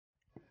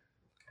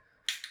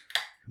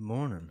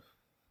Morning.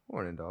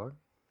 Morning, dog.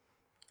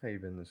 How you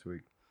been this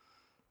week?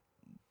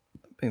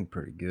 Been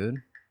pretty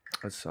good.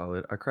 That's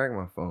solid. I cracked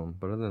my phone,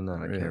 but other than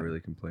that, I can't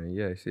really complain.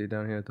 Yeah, see it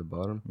down here at the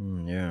bottom?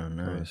 Yeah, Kind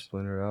of nice.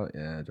 splintered out.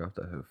 Yeah, drop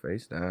that hoe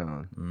face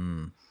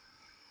down.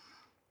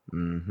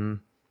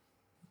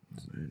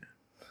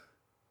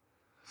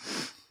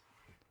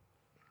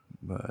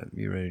 But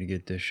you ready to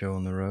get this show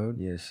on the road?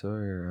 Yes,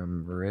 sir.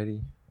 I'm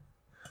ready.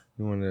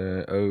 You want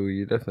to... Oh,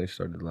 you definitely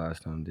started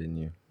last time, didn't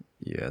you?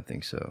 Yeah, I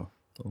think so.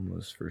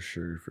 Almost for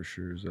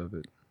sure's of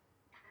it.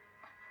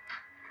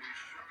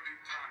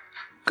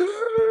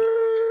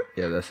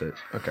 Yeah, that's it.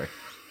 Okay.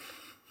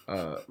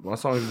 My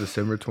song is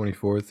December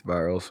 24th by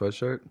Earl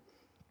Sweatshirt.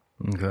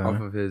 Okay.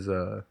 Off of his,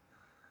 I'm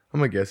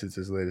gonna guess it's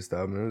his latest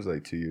album. It was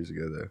like 2 years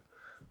ago though.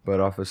 But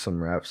off of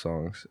some rap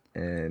songs.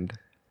 And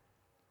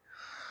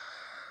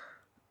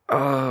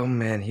oh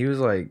man, he was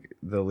like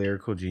the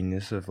lyrical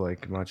genius of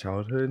like my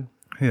childhood.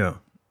 Yeah.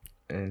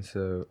 And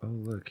so, oh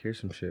look,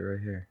 here's some shit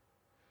right here.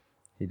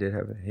 He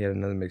had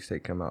another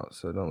mixtape come out,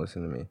 so don't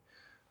listen to me.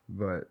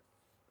 But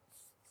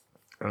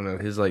I don't know,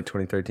 his like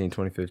 2013,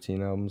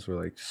 2015 albums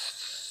were like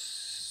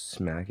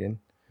smacking.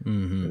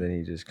 Mm-hmm. And then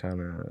he just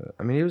kind of,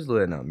 I mean, he was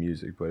letting out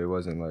music, but it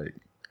wasn't like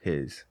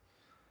his.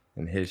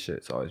 And his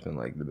shit's always been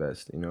like the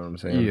best, you know what I'm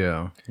saying?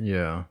 Yeah.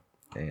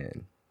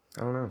 And I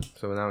don't know.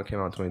 So when that one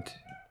came out in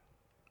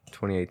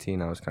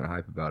 2018, I was kind of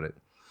hype about it.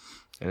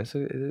 And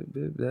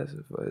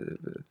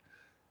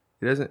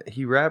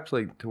he raps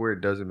like to where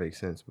it doesn't make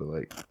sense, but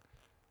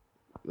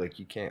like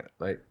you can't,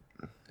 like,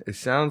 it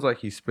sounds like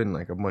he's spitting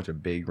like a bunch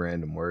of big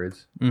random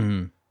words,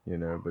 Mm-hmm. you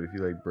know, but if you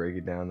like break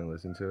it down and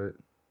listen to it,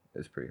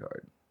 it's pretty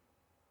hard.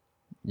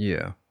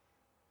 Yeah.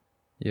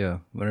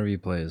 Whenever you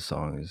play his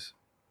songs,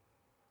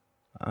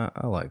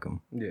 I like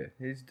them. Yeah,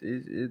 it's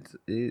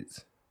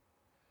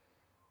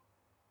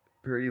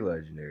pretty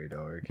legendary,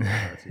 dog. I can't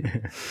lie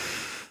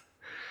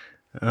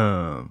to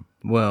you.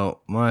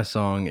 Well, my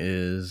song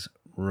is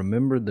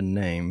 "Remember the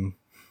Name"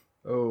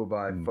 Oh,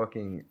 by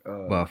fucking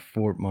by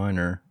Fort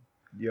Minor.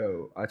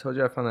 Yo, I told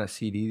you I found that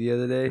CD the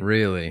other day.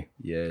 Really?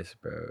 Yes,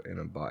 bro. It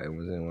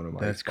was in one of my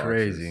That's boxes.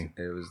 crazy.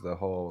 It was the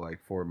whole like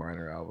Fort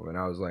Minor album, and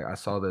I was like, I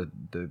saw the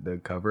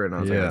cover, and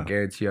I was like, I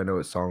guarantee I know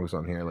what song was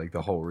on here. Like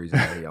the whole reason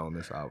that he owned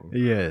this album.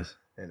 Yes.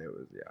 And it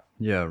was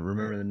Yeah,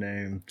 Remember the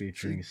Name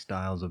featuring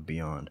Styles of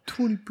Beyond.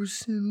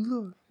 20%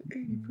 luck,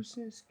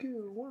 80%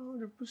 skill,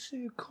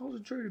 100%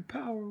 concentrated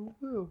power of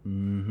will.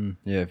 Mm-hmm.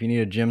 Yeah, if you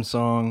need a gym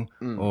song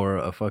or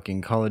a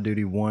fucking Call of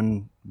Duty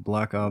 1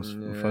 Black Ops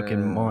fucking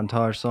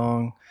montage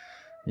song,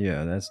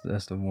 yeah,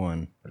 that's the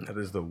one. That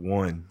is the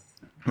one.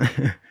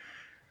 But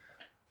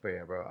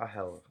yeah, bro, I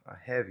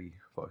heavy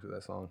fucks with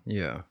that song.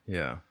 Yeah,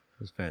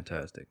 it's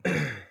fantastic.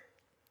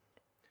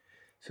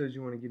 So, do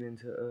you want to get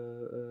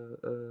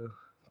into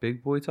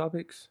big boy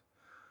topics?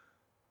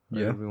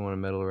 Yeah. Or do we want to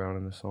meddle around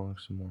in the song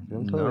some more?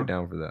 I'm totally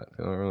down for that.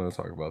 I don't really want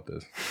to talk about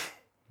this.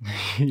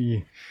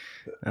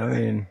 I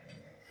mean,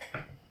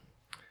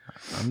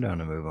 I'm down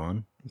to move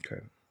on.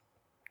 Okay.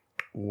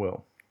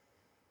 Well,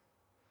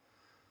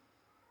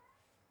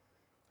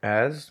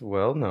 as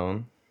well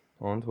known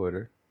on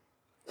Twitter.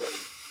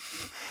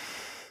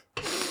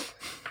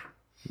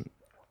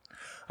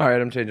 All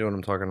right, I'm changing what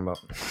I'm talking about.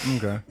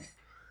 Okay.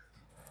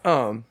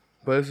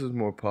 But this is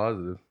more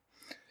positive.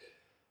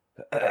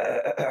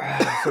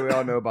 So we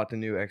all know about the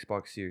new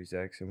Xbox Series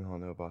X, and we all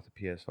know about the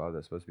PS5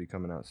 that's supposed to be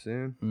coming out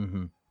soon.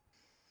 Mm-hmm.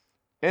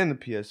 And the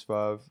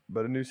PS5,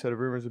 but a new set of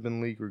rumors have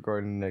been leaked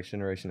regarding the next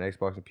generation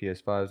Xbox and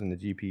PS5s and the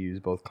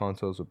GPUs both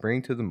consoles will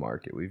bring to the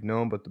market. We've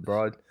known the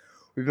broad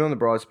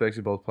specs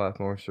of both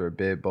platforms for a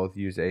bit. Both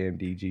use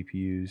AMD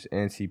GPUs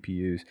and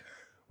CPUs,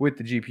 with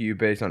the GPU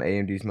based on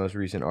AMD's most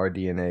recent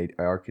RDNA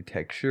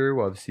architecture,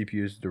 while the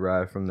CPU is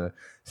derived from the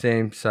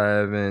same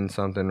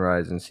 7-something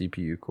Ryzen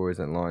CPU cores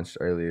that launched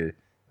earlier.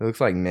 It looks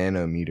like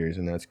nanometers,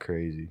 and that's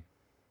crazy. It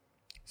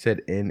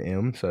said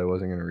NM, so I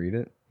wasn't going to read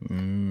it.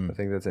 I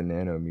think that's a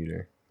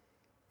nanometer.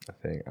 I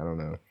don't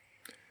know.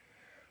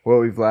 What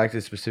we've lacked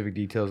is specific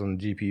details on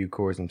the GPU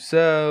cores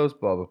themselves,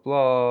 blah, blah,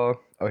 blah.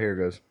 Oh, here it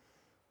goes.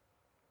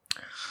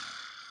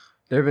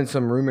 There have been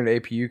some rumored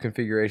APU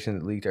configuration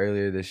that leaked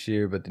earlier this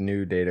year, but the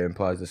new data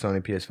implies the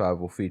Sony PS5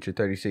 will feature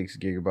 36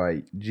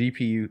 gigabyte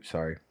GPU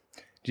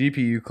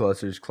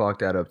clusters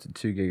clocked at up to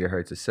 2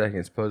 gigahertz a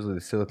second. Supposedly,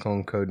 the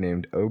silicone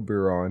codenamed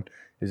Oberon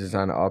is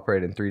designed to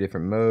operate in 3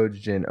 different modes,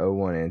 Gen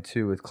 01 and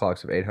 2, with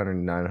clocks of 800,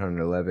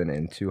 911,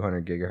 and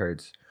 200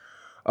 gigahertz.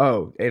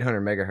 800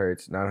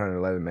 megahertz,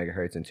 911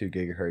 megahertz, and 2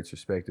 gigahertz,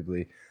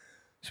 respectively.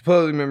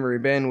 Supposedly, memory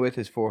bandwidth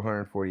is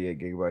 448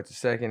 gigabytes a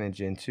second in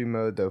Gen 2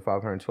 mode, though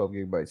 512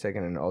 gigabytes a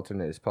second in an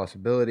alternate is a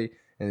possibility.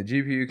 And the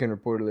GPU can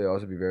reportedly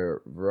also be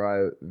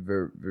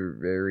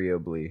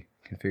variably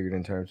configured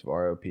in terms of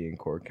ROP and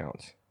core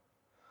counts.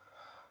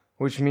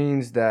 Which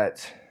means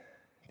that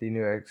the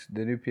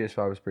new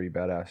PS5 is pretty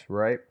badass,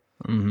 right?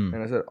 Mm-hmm.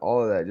 And I said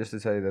all of that just to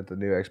tell you that the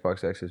new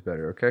Xbox X is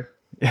better, okay?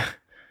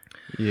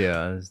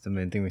 Yeah, that's the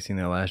main thing we've seen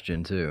that last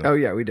gen too. Oh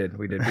yeah, we did.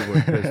 People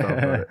were pissed off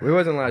about it. It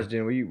wasn't last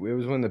gen. It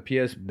was when the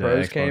PS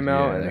Pros came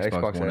out and the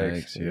Xbox One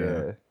X.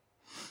 Yeah.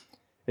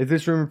 If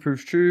this rumor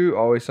proves true,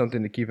 always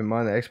something to keep in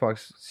mind, the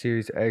Xbox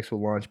Series X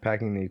will launch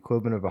packing the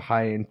equivalent of a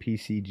high-end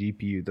PC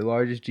GPU. The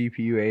largest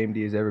GPU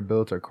AMD has ever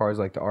built are cards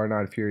like the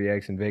R9 Fury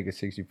X and Vega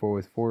 64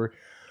 with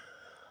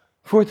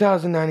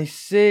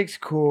 4,096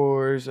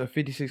 cores. A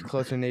 56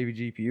 cluster Navy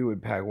GPU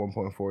would pack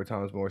 1.4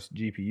 times more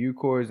GPU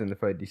cores than the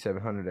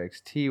FD700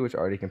 XT, which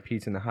already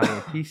competes in the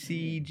high-end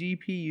PC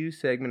GPU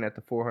segment at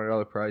the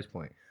 $400 price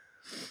point.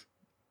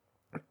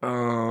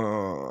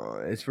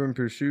 It's room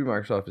to pursue.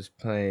 Microsoft is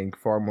playing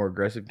far more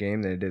aggressive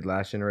game than it did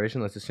last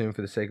generation. Let's assume,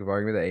 for the sake of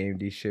argument, that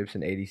AMD ships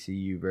an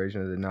 80CU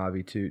version of the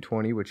Navi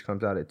 220, which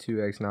comes out at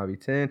 2x Navi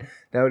 10.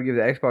 That would give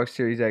the Xbox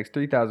Series X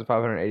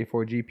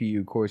 3,584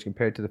 GPU cores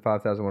compared to the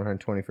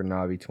 5,120 for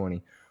Navi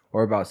 20,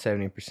 or about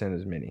 70%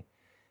 as many.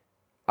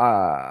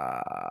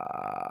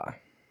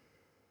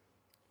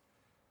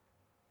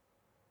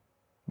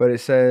 But it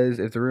says,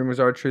 if the rumors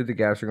are true, the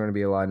gaps are going to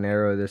be a lot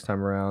narrower this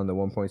time around. The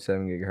 1.7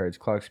 gigahertz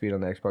clock speed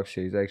on the Xbox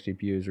Series X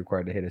GPU is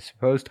required to hit a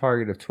supposed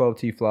target of 12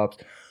 T-flops.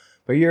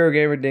 But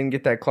Eurogamer didn't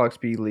get that clock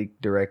speed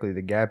leaked directly.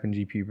 The gap in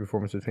GPU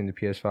performance between the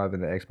PS5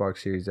 and the Xbox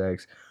Series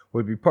X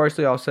would be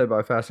partially offset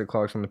by faster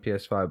clocks on the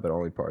PS5, but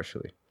only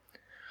partially.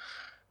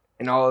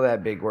 And all of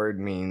that big word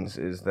means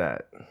is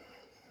that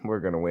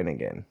we're going to win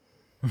again.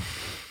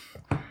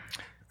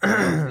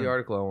 That's the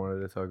article I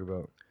wanted to talk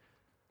about.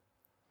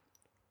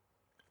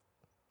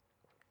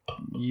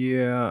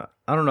 Yeah,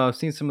 I don't know. I've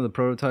seen some of the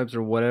prototypes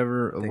or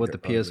whatever of what the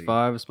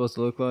PS5 is supposed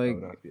to look like.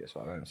 Oh, not the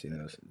PS5. I haven't seen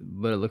those.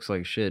 But it looks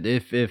like shit. The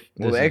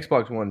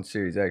Xbox One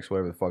Series X,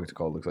 whatever the fuck it's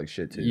called, looks like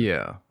shit too.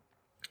 Yeah.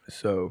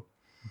 So,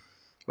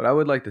 but I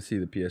would like to see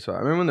the PS5. I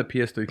remember when the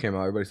PS3 came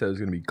out, everybody said it was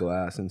going to be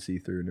glass and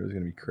see-through, and it was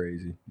going to be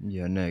crazy.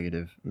 Yeah,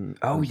 negative.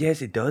 Oh,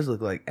 yes, it does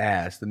look like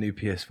ass, the new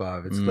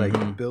PS5. It's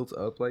like built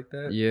up like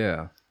that.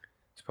 Yeah.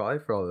 It's probably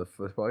it's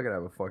probably going to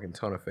have a fucking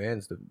ton of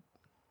fans to...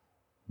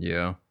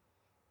 Yeah.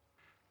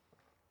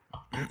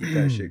 Get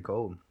that shit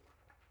cold.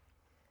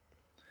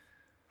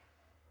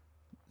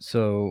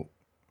 So,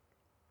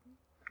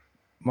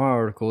 my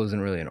article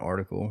isn't really an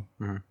article.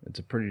 Mm-hmm. It's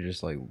a pretty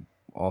just like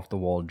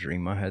off-the-wall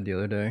dream I had the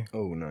other day.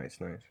 Oh, nice.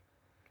 Those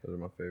are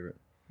my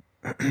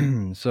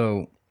favorite.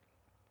 So,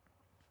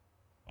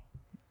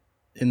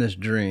 in this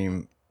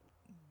dream,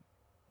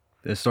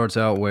 it starts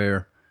out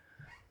where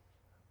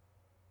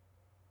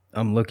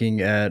I'm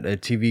looking at a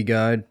TV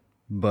guide,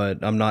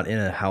 but I'm not in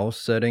a house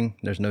setting.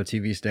 There's no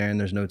TV stand.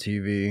 There's no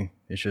TV.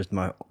 It's just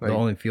the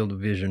only field of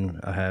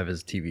vision I have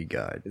is TV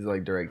guide. Is it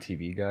like direct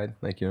TV guide?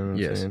 Like, you know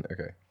what I'm saying?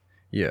 Okay.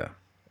 Yeah.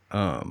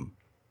 And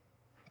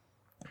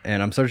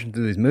I'm searching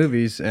through these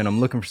movies, and I'm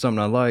looking for something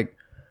I like,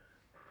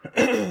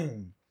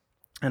 and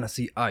I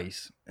see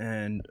Ice,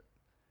 and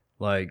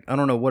like, I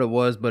don't know what it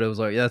was, but it was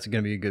like, yeah, that's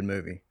going to be a good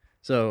movie.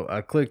 So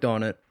I clicked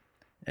on it,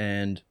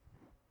 and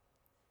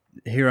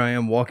here I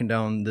am walking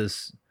down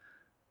this.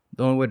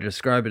 The only way to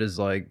describe it is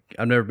like,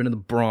 I've never been to the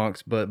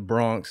Bronx, but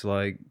Bronx,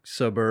 like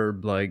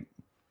suburb, like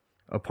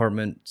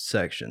apartment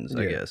sections,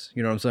 I guess.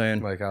 You know what I'm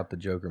saying? Like out the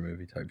Joker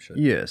movie type shit.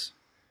 Yes.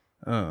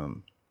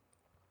 And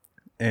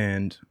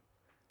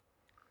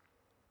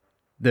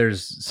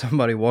there's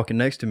somebody walking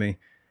next to me,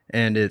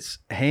 and it's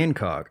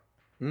Hancock.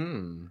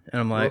 And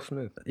I'm like,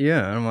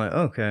 yeah. And I'm like,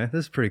 okay,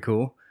 this is pretty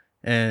cool.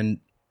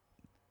 And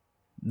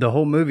the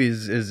whole movie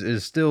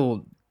is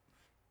still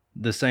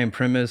the same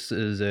premise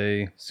as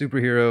a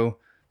superhero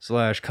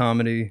 /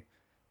 comedy,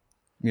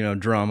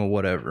 drama,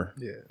 whatever.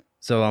 Yeah.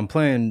 So I'm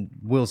playing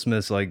Will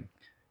Smith's, like,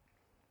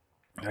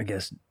 I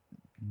guess,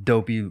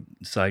 dopey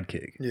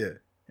sidekick. Yeah.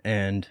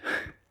 And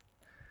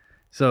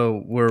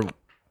so we're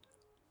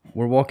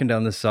walking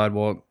down this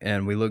sidewalk,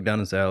 and we look down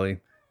this alley,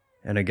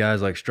 and a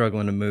guy's like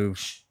struggling to move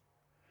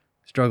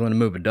a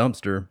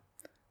dumpster,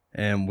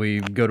 and we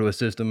go to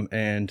assist him,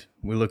 and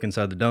we look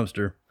inside the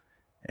dumpster,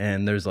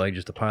 and there's like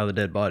just a pile of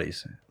dead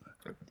bodies.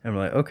 And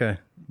we're like, okay,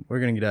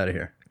 we're gonna get out of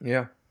here.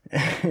 Yeah.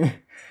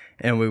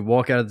 And we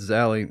walk out of this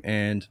alley,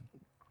 and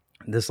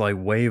this like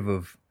wave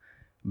of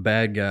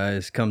bad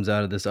guys comes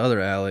out of this other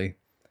alley,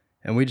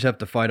 and we just have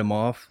to fight them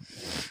off.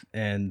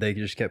 And they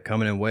just kept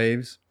coming in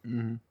waves.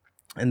 Mm-hmm.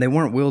 And they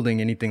weren't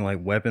wielding anything like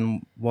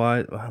weapon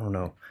wise. I don't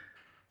know.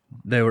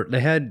 They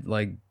had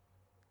like,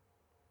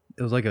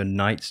 it was like a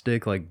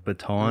nightstick, like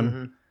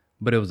baton,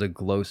 but it was a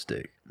glow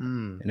stick.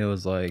 And it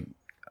was like,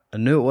 I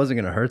knew it wasn't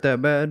gonna hurt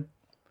that bad,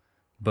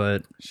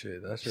 but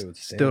that shit would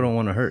still don't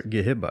want to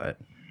get hit by it.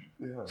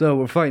 Yeah. So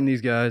we're fighting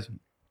these guys,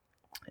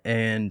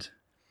 and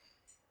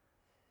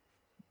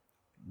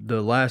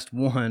the last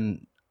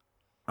one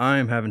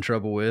I'm having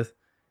trouble with,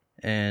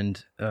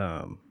 and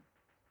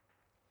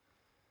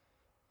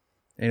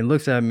he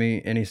looks at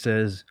me and he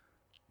says,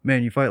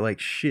 "Man, you fight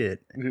like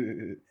shit."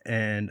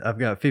 And I've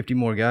got 50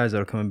 more guys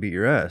that'll come and beat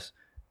your ass.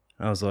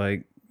 I was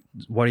like,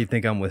 "Why do you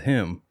think I'm with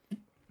him?"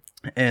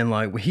 And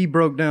like, he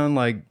broke down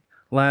like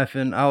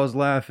laughing. I was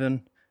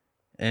laughing,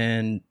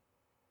 and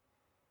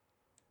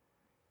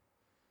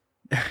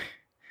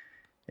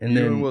and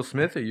you and Will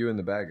Smith, or you and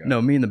the bad guy?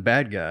 No, me and the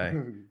bad guy.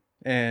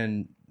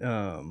 And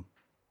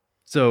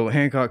so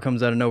Hancock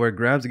comes out of nowhere,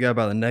 grabs the guy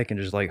by the neck, and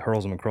just like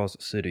hurls him across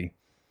the city.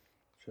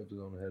 Shoves his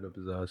own head up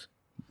his ass.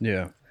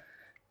 Yeah.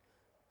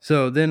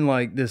 So then,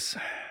 like, this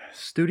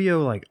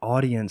studio, like,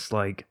 audience,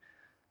 like,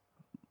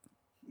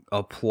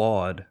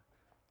 applaud,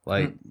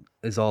 like,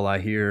 is all I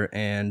hear.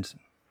 And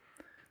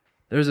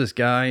there's this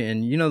guy,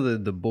 and you know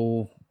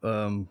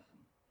the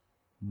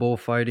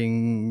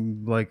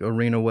bullfighting, like,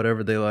 arena,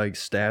 whatever, they, like,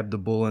 stabbed the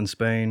bull in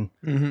Spain.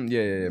 Mm-hmm.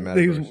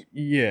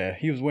 Yeah.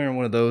 He was wearing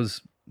one of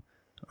those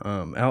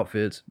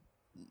outfits,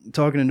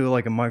 talking into,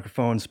 like, a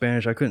microphone in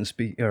Spanish. I couldn't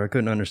speak, or I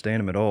couldn't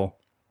understand him at all.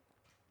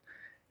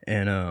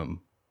 And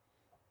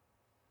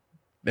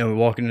we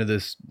walk into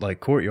this, like,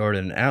 courtyard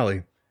in an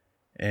alley,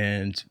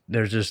 and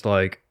there's just,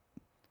 like,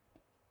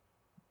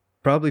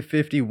 probably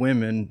 50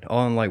 women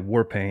all in, like,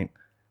 war paint.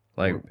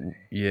 Like,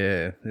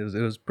 yeah,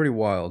 it was pretty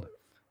wild.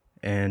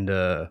 And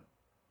I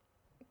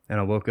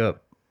woke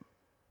up.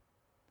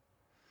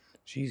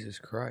 Jesus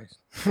Christ.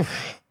 Yeah.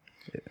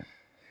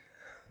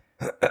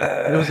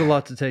 It was a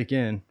lot to take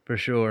in, for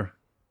sure.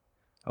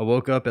 I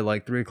woke up at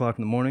like 3 o'clock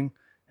in the morning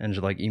and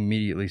just, like,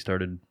 immediately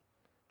started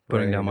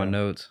putting down my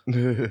notes.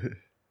 Man,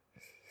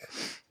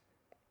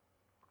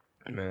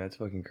 that's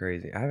fucking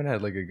crazy. I haven't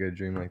had, like, a good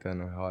dream like that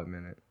in a hot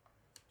minute.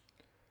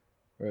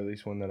 Or at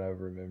least one that I've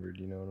remembered,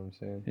 you know what I'm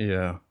saying?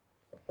 Yeah.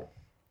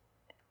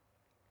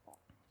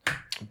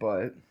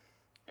 But,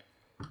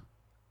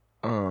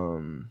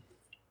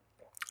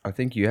 I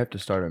think you have to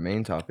start a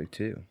main topic,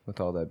 too, with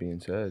all that being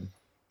said.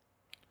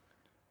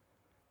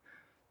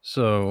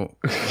 So,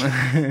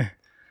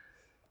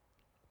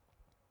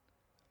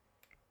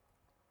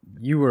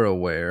 you were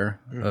aware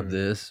of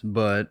this,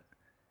 but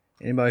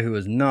anybody who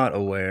is not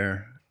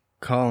aware,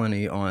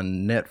 Colony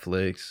on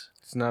Netflix.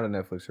 It's not a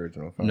Netflix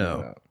original.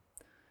 No.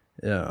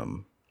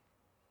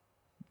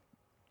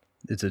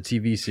 It's a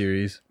TV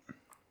series,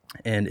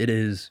 and it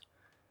is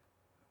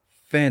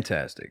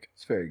fantastic.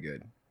 It's very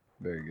good.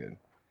 Very good.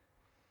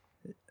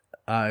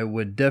 I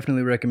would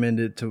definitely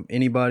recommend it to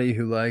anybody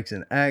who likes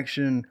an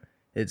action.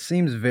 It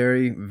seems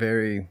very,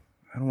 very,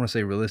 I don't want to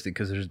say realistic,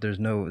 because there's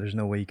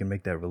no way you can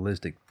make that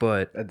realistic,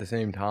 but at the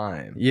same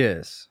time,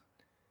 yes,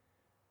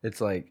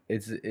 it's like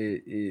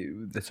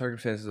the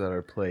circumstances that are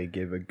at play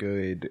give a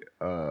good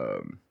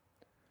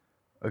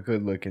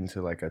look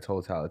into, like, a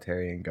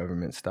totalitarian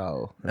government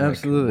style. And,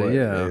 absolutely,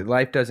 like,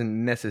 life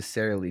doesn't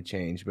necessarily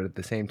change, but at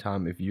the same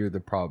time, if you're the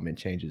problem, it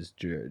changes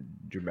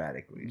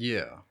dramatically.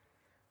 Yeah.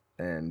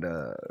 And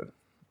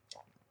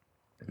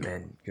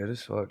man, good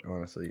as fuck,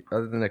 honestly.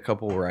 Other than a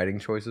couple writing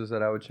choices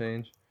that I would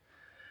change,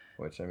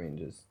 which, I mean,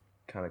 just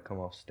kind of come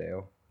off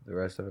stale. The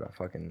rest of it, I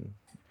fucking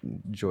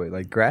enjoy.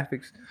 Like,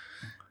 graphics,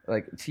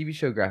 like, TV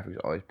show graphics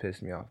always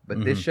piss me off.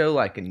 But this show,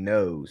 like,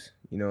 knows,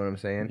 you know what I'm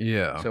saying?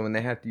 Yeah. So when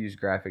they have to use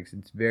graphics,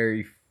 it's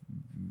very,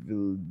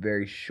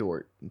 very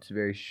short. It's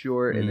very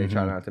short, and they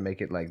try not to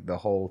make it, like, the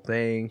whole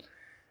thing.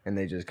 And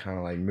they just kind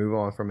of, like, move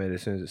on from it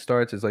as soon as it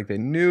starts. It's like they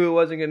knew it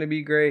wasn't going to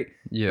be great.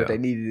 Yeah. But they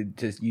needed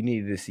to you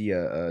needed to see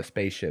a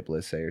spaceship,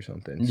 let's say, or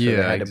something. So they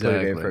had to put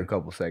it in for a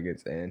couple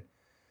seconds. And,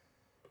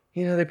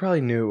 you know, they probably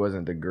knew it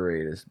wasn't the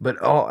greatest. But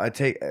I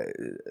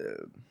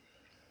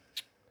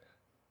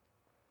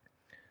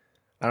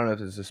don't know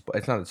if it's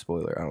it's not a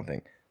spoiler, I don't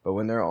think. But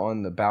when they're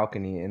on the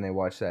balcony and they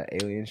watch that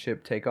alien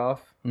ship take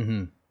off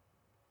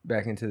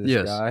back into the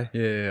sky,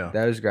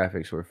 those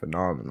graphics were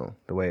phenomenal.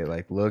 The way it,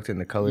 like, looked, and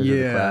the colors of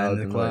the clouds.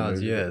 And the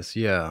clouds, yes,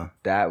 yeah.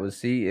 That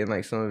was, and,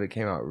 like, some of it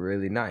came out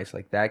really nice.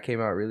 Like, that came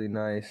out really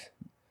nice.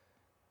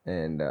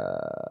 And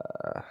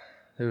there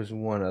was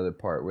one other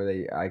part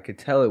where I could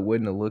tell it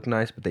wouldn't have looked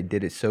nice, but they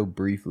did it so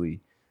briefly.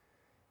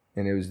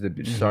 And it was the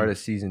start of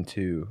season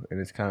 2,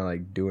 and it's kind of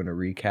like doing a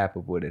recap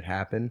of what had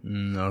happened.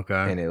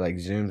 Okay. And it, like,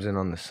 zooms in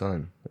on the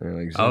sun. And it,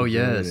 like,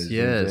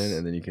 zooms in,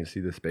 and then you can see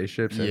the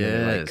spaceships, and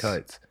then it, like,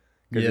 cuts.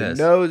 Because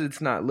it knows it's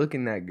not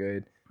looking that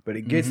good, but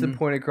it gets the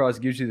point across,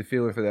 gives you the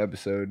feeling for the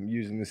episode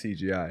using the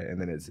CGI,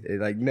 and then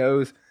it like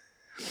knows.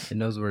 It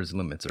knows where its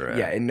limits are at.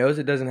 Yeah, it knows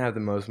it doesn't have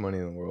the most money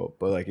in the world,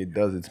 but, like, it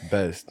does its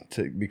best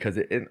because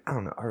I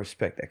don't know, I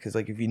respect that, because,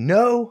 like, if you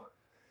know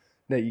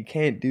that you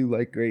can't do,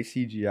 like, great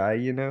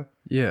CGI, you know,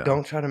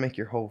 don't try to make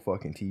your whole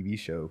fucking TV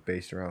show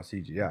based around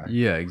CGI.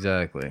 Yeah,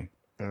 exactly.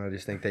 And I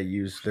just think they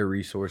use their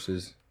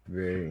resources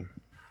very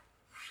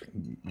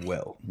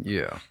well.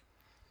 Yeah.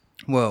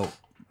 Well,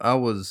 I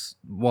was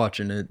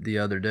watching it the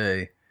other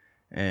day,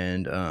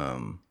 and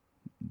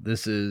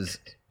this is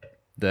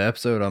the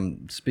episode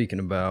I'm speaking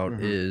about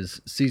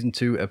is season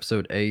 2,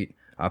 episode 8.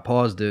 I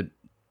paused it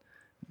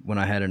when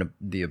I had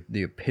the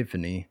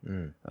epiphany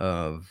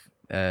of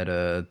at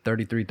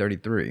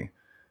 33:33.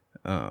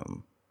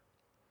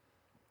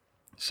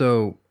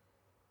 So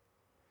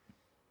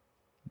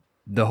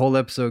the whole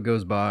episode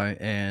goes by,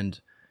 and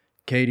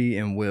Katie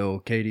and Will.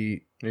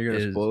 Katie, are you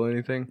gonna spoil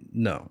anything?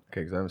 No.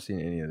 Okay, because I haven't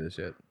seen any of this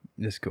yet.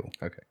 It's cool.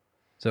 Okay.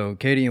 So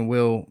Katie and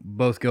Will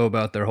both go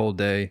about their whole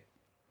day,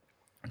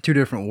 2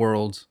 different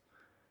worlds,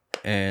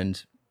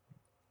 and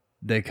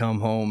they come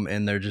home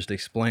and they're just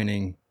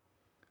explaining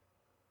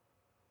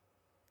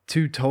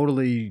 2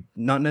 totally,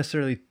 not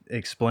necessarily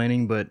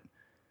explaining, but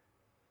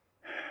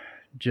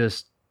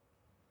just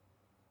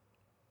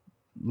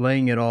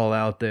laying it all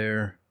out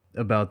there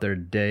about their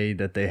day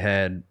that they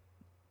had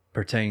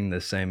pertaining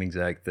the same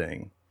exact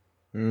thing.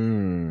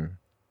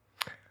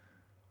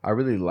 I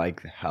really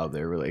like how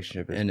their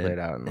relationship is played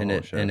out in the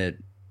whole show.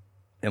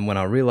 And when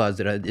I realized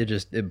it,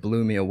 it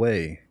blew me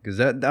away, because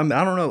I don't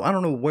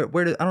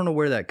know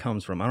where that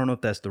comes from. I don't know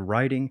if that's the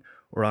writing,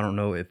 or I don't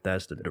know if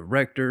that's the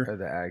director or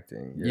the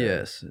acting. Yeah.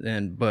 Yes,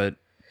 but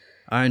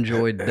I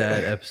enjoyed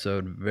that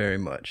episode very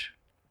much.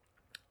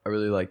 I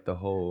really like the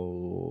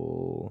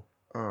whole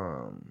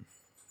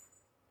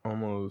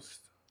almost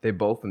they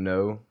both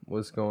know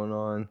what's going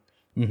on.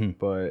 Mm-hmm.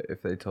 But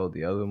if they told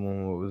the other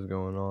one what was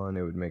going on,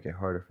 it would make it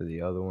harder for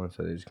the other one.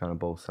 So they just kind of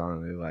both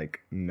silently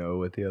like know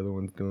what the other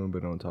one's doing,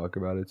 but don't talk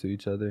about it to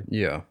each other.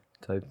 Yeah,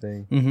 type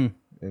thing. Mm-hmm.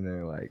 And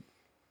they're like,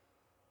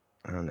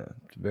 I don't know.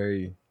 It's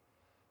very.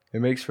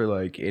 It makes for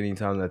like any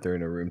time that they're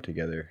in a room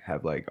together,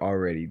 have like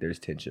already there's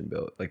tension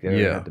built. Like they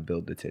already have to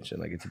build the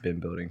tension. Like it's been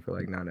building for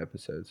like 9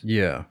 episodes.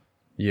 Yeah,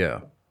 yeah.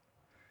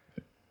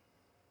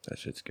 That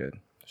shit's good.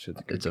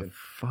 It's a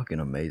fucking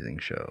amazing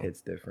show.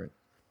 It's different.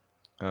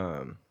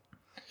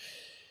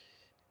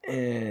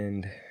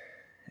 And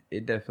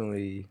it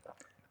definitely,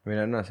 I mean,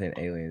 I'm not saying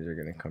aliens are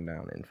going to come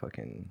down and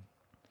fucking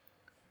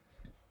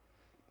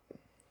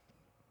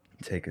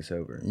take us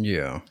over.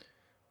 Yeah.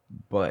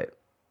 But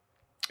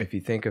if you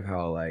think of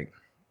how, like,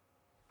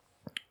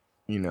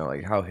 you know,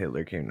 like how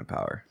Hitler came to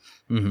power,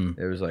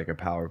 there was like a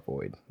power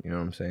void, you know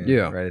what I'm saying?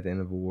 Yeah. Right at the end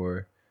of a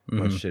war, a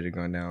bunch of shit had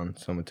gone down.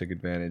 Someone took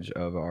advantage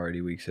of an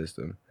already weak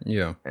system.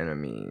 Yeah. And I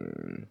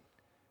mean,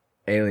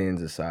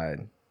 aliens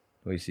aside,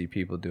 we see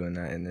people doing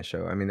that in the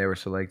show. I mean, they were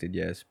selected,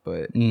 yes,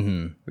 but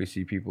we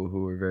see people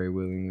who were very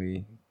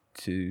willingly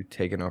to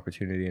take an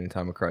opportunity in a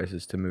time of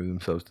crisis to move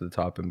themselves to the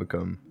top and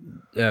become...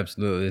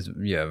 Absolutely. It's,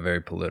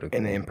 very political.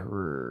 An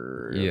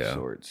emperor of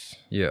sorts.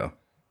 Yeah.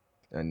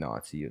 A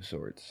Nazi of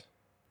sorts.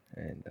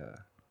 And,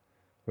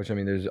 which, I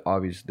mean, there's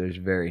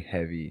very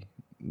heavy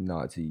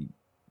Nazi,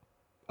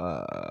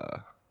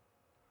 not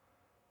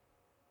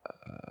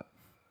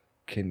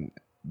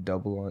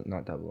double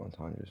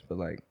entendres, but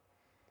like,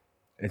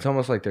 it's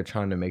almost like they're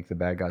trying to make the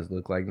bad guys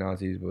look like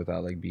Nazis, but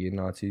without like being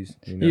Nazis.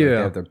 You know, like they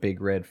have their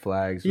big red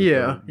flags with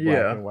the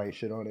black and white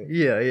shit on it.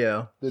 Yeah,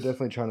 yeah. They're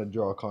definitely trying to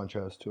draw a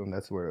contrast to them.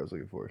 That's the word I was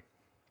looking for.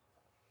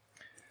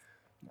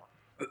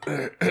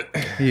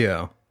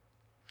 Yeah.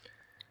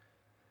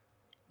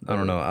 I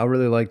don't know. I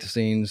really like the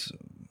scenes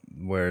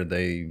where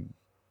they,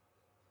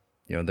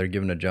 they're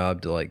given a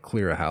job to like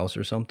clear a house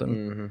or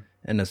something,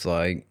 and it's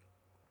like,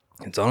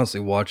 it's honestly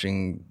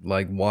watching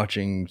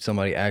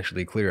somebody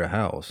actually clear a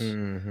house. I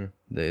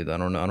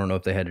don't know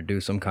if they had to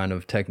do some kind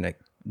of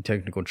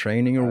technical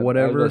training or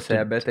whatever.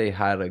 I bet they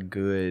had a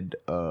good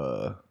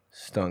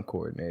stunt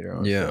coordinator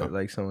on set,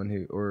 like someone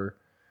who, or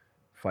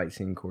fight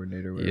scene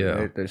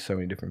coordinator. There's so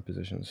many different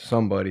positions.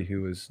 Somebody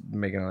who was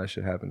making all that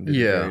shit happen.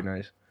 Very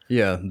nice.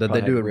 Yeah, that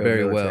they do it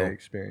very well.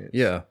 Experience.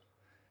 Yeah,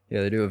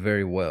 they do it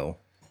very well.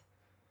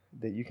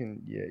 That you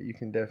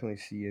can definitely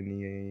see in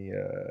the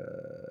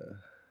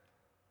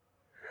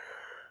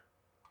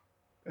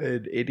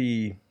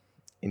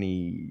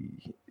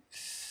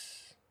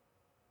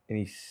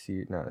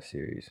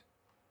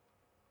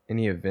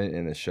any event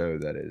in the show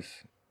that is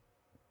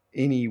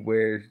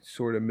anywhere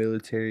sort of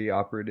military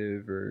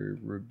operative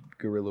or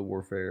guerrilla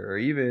warfare, or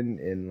even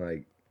in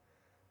like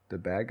the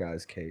bad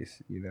guys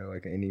case,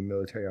 like any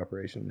military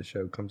operation, the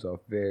show comes off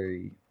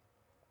very,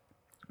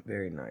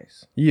 very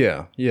nice.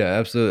 Yeah,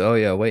 absolutely. Oh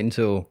yeah, wait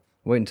until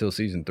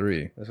season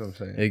 3. That's what I'm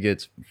saying. It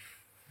gets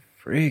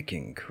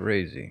freaking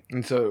crazy.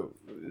 And so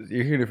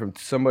you're hearing it from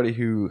somebody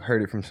who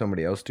heard it from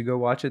somebody else to go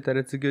watch it, that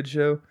it's a good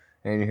show,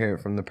 and you're hearing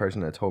it from the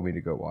person that told me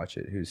to go watch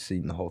it, who's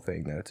seen the whole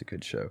thing, that it's a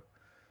good show.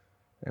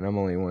 And I'm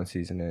only 1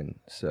 season in,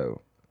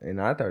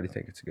 and I already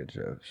think it's a good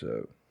show,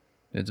 so.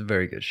 It's a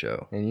very good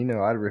show. And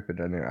I'd rip it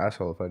down their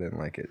asshole if I didn't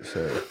like it,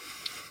 so.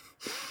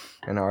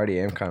 And I already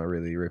am kind of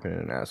really ripping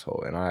it an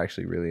asshole, and I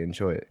actually really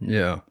enjoy it.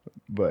 Yeah.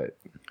 But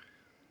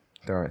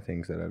there aren't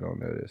things that I don't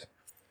notice.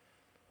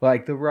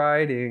 Like the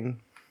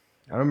writing.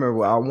 I don't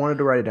remember. I wanted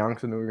to write it down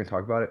because I knew we were going to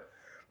talk about it.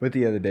 But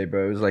the other day,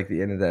 bro, it was like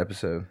the end of the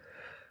episode.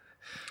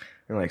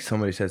 And like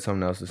somebody said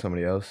something else to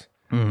somebody else.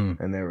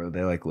 And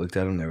they like looked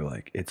at him. They were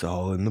like, "It's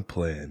all in the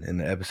plan." And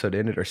the episode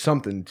ended, or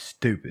something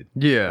stupid.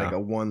 Yeah, like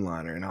a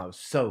one-liner. And I was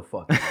so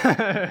fucking.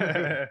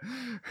 I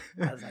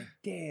was like,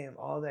 "Damn,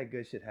 all that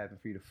good shit happened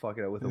for you to fuck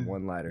it up with a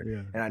one-liner."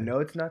 Yeah. And I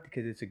know it's not,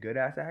 because it's a good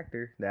ass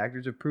actor. The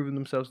actors have proven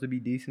themselves to be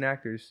decent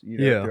actors.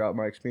 Throughout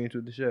my experience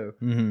with the show.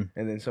 And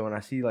then so when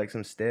I see like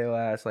some stale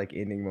ass like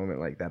ending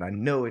moment like that, I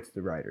know it's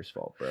the writer's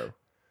fault, bro.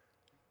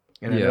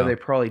 And I know they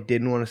probably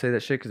didn't want to say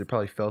that shit because it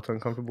probably felt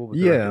uncomfortable. But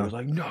the was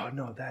like,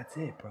 no, that's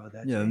it, bro.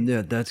 That's it.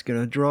 Yeah, that's going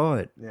to draw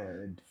it. Yeah,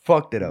 it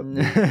fucked it up.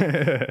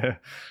 But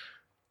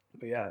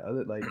yeah,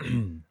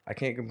 I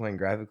can't complain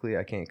graphically.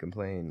 I can't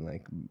complain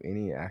like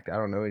any actor. I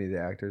don't know any of the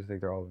actors. I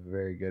think they're all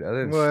very good.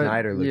 Other than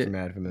Snyder looks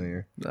mad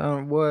familiar.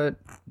 What?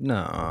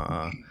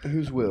 Nah.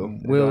 Who's Will?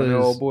 Will is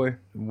old boy.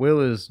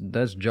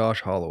 That's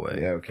Josh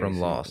Holloway from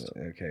Lost.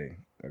 Okay,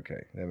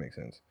 that makes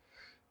sense.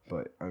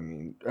 But, I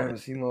mean, I haven't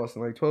seen Lost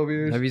in like 12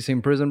 years. Have you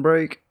seen Prison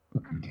Break?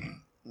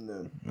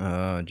 No.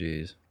 Oh,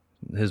 jeez.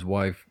 His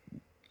wife,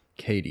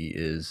 Katie,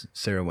 is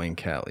Sarah Wayne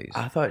Callies.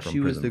 I thought she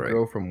was the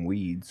girl from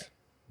Weeds.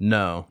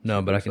 No,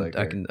 but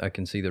I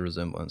can see the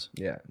resemblance.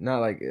 Yeah, not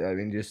like, I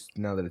mean, just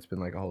now that it's been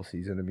like a whole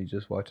season of me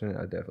just watching it,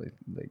 I definitely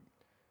like.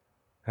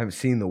 I haven't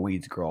seen the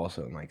Weeds girl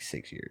also in like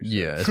 6 years. So.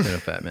 Yeah, it's been a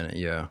fat minute.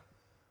 Yeah.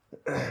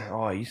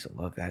 Oh, I used to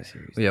love that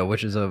series. Yeah,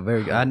 which is a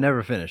very. I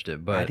never finished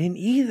it, but I didn't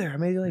either. I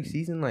made it like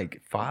season like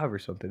 5 or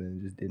something,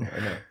 and just didn't. I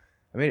know.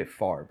 I made it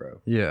far,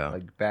 bro. Yeah,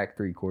 like back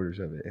 3/4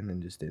 of it, and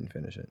then just didn't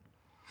finish it.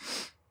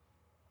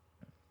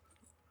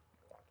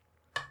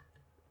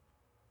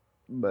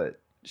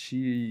 But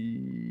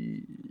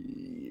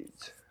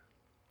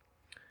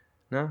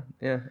no,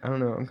 yeah, I don't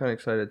know. I'm kind of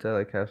excited to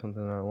like have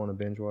something that I want to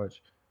binge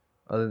watch.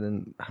 Other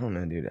than, I don't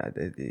know, dude.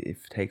 It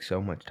takes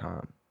so much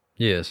time.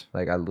 Yes.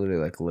 Like I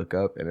literally like look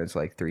up and it's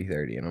like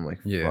 3:30, and I'm like,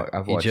 yeah. Fuck.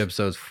 I've watched, each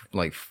episode's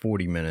like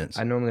 40 minutes.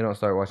 I normally don't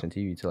start watching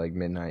TV till like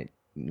midnight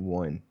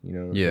 1. You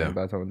know, yeah.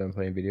 By the time I'm done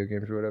playing video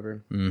games or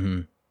whatever.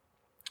 Mm-hmm.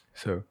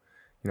 So,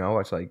 I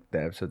watch like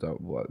the episodes.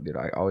 Dude,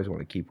 I always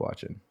want to keep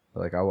watching.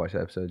 But, like I watch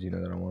the episodes, that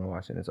I want to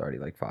watch, and it's already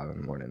like 5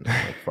 in the morning.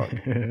 I'm like, fuck.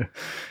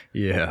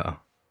 Yeah.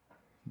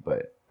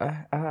 But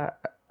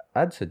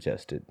I'd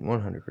suggest it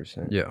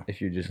 100%. Yeah. If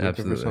you're just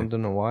looking for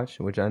something to watch,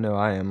 which I know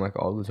I am like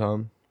all the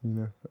time.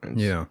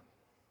 Yeah.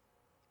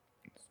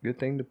 It's a good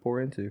thing to pour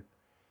into.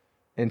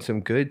 And some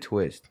good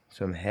twist.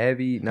 Some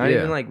heavy, not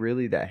even like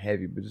really that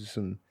heavy, but just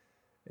some,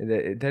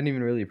 it doesn't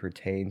even really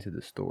pertain to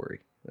the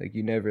story. Like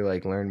you never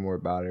like learn more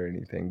about it or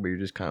anything, but you're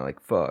just kind of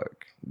like,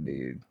 fuck,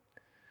 dude.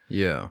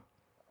 Yeah.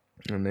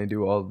 And they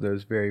do all of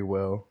those very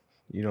well.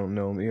 You don't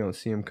know them. You don't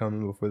see them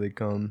coming before they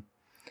come.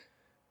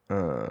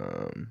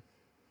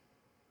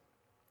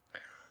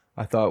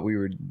 I thought we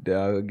would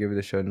give it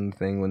a shot in the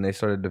thing when they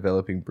started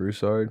developing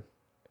Broussard.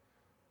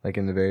 Like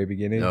in the very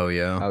beginning. Oh,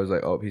 yeah. I was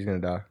like, oh, he's going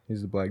to die.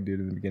 He's the black dude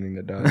in the beginning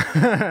that died.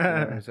 You know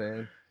what I'm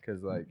saying?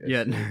 Because like as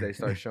soon as they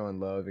start showing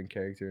love and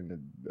character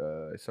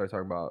and start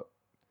talking about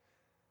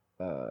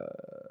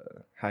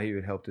how he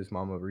would help his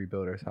mama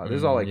rebuild her house. This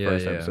is all like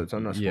first episode, so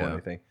I'm not spoiling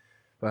anything.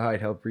 But how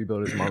he'd help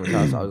rebuild his mama's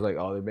house. I was like,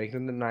 oh, they're making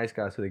him the nice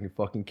guy so they can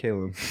fucking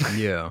kill him.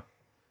 Yeah.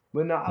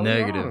 But no, I was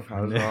wrong.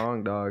 I was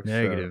wrong, dog.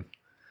 Negative.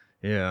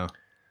 So, yeah.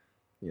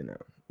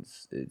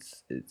 It's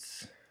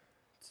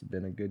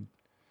been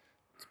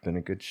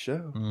a good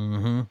show.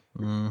 Mm-hmm.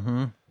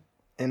 Mm-hmm.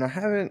 And I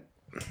haven't.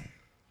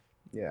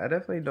 Yeah, I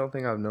definitely don't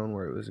think I've known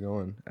where it was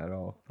going at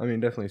all. I mean,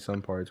 definitely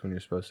some parts when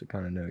you're supposed to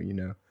kind of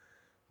know,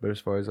 But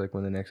as far as like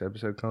when the next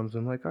episode comes,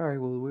 I'm like, all right,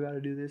 well, we got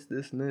to do this,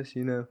 this, and this,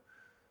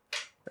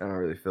 I don't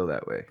really feel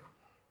that way.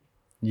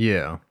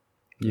 Yeah.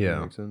 Does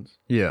that make sense?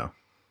 Yeah.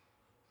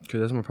 Because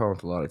that's my problem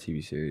with a lot of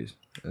TV series.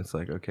 It's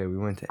like, okay, we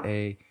went to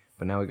A,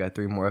 but now we got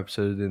 3 more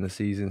episodes in the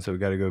season, so we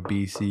got to go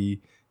B,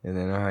 C, and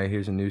then, all right,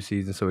 here's a new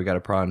season, so we got a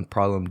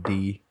problem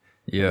D.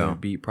 Yeah.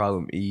 Beat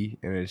problem E,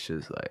 and it's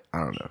just like, I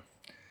don't know.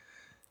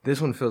 This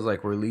one feels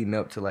like we're leading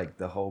up to like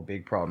the whole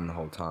big problem the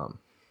whole time.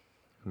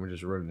 And we're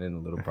just running into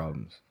little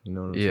problems. You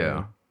know what I'm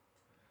saying?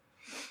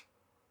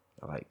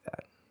 I like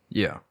that.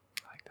 Yeah.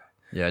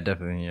 Yeah,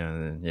 definitely.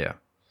 Yeah.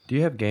 Do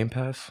you have Game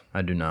Pass?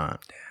 I do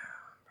not. Damn,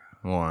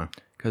 bro. Why?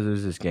 Because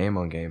there's this game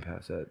on Game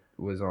Pass that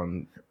was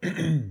on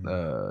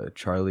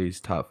Charlie's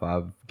top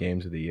 5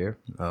 games of the year.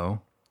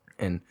 Oh.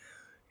 And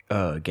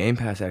Game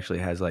Pass actually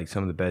has like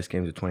some of the best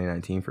games of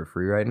 2019 for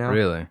free right now.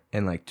 Really?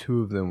 And like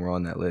 2 of them were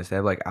on that list. They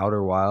have like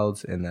Outer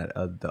Wilds and that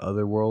the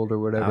Other World or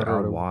whatever.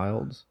 Outer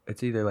Wilds?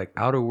 It's either like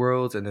Outer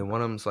Worlds and then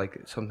one of them's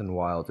like something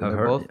wild. And I've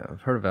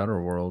heard of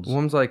Outer Worlds.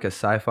 One's like a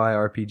sci-fi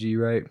RPG,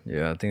 right?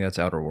 Yeah, I think that's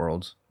Outer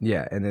Worlds.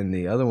 Yeah, and then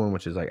the other one,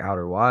 which is like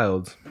Outer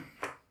Wilds,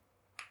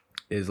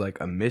 is like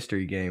a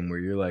mystery game where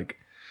you're like,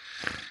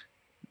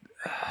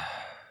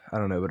 I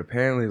don't know, but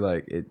apparently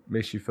like it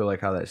makes you feel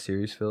like how that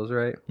series feels,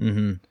 right?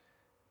 Mm-hmm.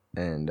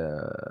 And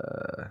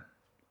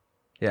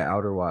yeah,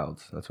 Outer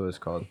Wilds, that's what it's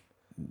called.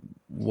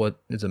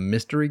 What, it's a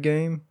mystery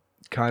game?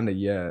 Kind of,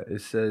 yeah.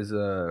 It says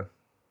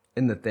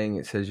in the thing,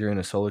 it says you're in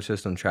a solar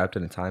system trapped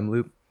in a time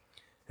loop,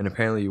 and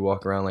apparently you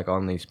walk around like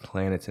on these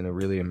planets in a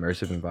really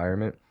immersive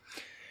environment.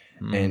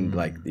 And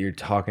like you're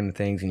talking to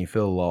things and you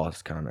feel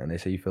lost, kind of. And they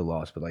say you feel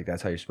lost, but like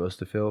that's how you're supposed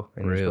to feel.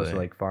 And you're supposed to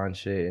like find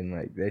shit. And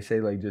like they say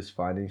like just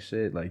finding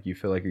shit, like you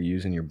feel like you're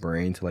using your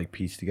brain to like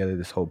piece together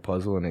this whole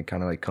puzzle, and it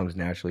kind of like comes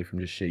naturally from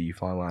just shit you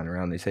find lying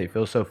around. They say it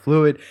feels so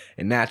fluid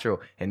and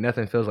natural, and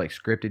nothing feels like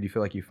scripted. You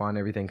feel like you find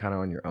everything kind of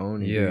on your own.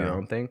 And do your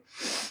own thing.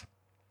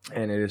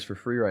 And it is for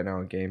free right now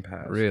on Game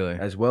Pass. Really?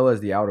 As well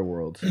as the Outer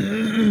Worlds.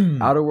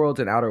 Outer Worlds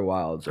and Outer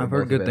Wilds. I've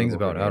heard good things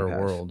about Outer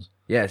Worlds.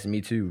 Yes,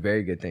 me too.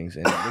 Very good things.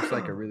 And it looks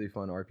like a really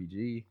fun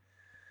RPG.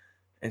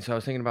 And so I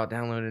was thinking about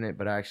downloading it,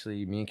 but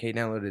actually me and Kate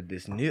downloaded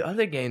this new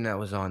other game that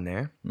was on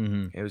there.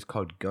 Mm-hmm. It was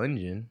called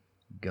Gungeon.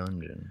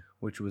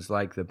 Which was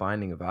like The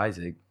Binding of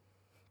Isaac.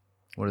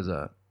 What is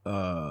that?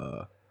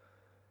 Oh,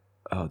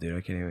 dude,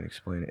 I can't even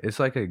explain it. It's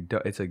like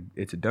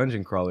it's a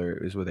dungeon crawler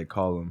is what they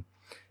call them.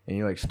 And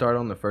you like start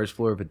on the first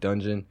floor of a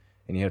dungeon,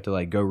 and you have to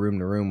like go room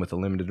to room with a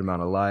limited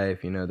amount of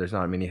life. You know, there's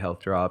not many health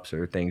drops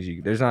or things.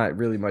 There's not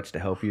really much to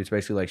help you. It's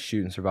basically like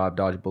shoot and survive,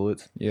 dodge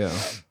bullets. Yeah.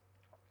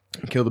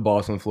 Kill the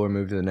boss on the floor,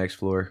 move to the next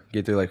floor,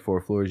 get through like 4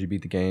 floors, you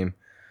beat the game.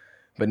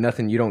 But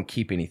nothing, you don't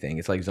keep anything.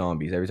 It's like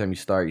zombies. Every time you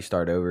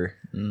start over.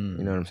 You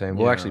know what I'm saying?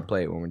 We'll actually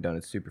play it when we're done.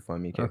 It's super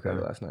fun. Me and Kate played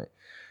it last night.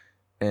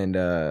 And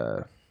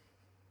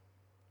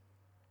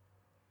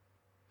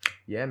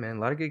yeah, man, a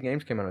lot of good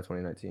games came out in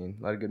 2019.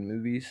 A lot of good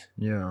movies.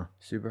 Yeah.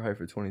 Super hyped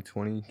for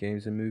 2020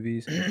 games and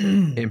movies.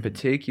 In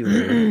particular,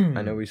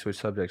 I know we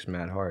switched subjects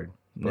mad hard.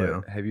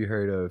 But have you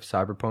heard of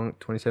Cyberpunk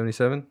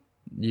 2077?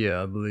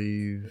 Yeah, I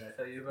believe. Did I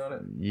tell you about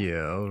it?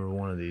 Yeah, over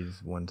one of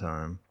these one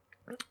time.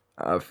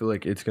 I feel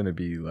like it's gonna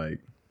be like.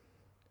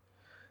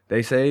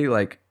 They say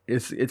like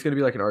it's gonna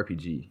be like an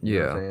RPG. You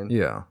know what I'm saying?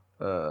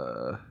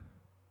 Yeah.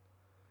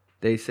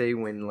 They say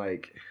when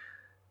like.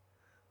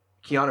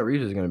 Keanu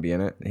Reeves is going to be in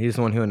it. He's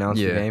the one who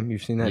announced the game.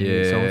 You've seen that?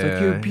 Yeah. Someone's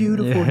like, you're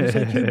beautiful. Yeah. He's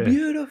like, you're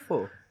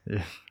beautiful.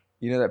 Yeah.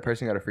 You know that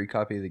person got a free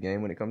copy of the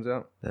game when it comes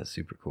out? That's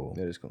super cool.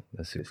 That is cool.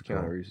 That's super Keanu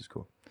cool. Reeves is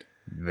cool.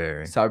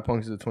 Very. Cyberpunk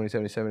is a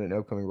 2077, an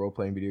upcoming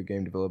role-playing video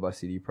game developed by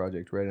CD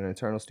Projekt Red, an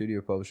internal studio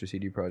publisher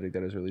CD Projekt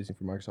that is releasing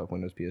for Microsoft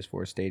Windows,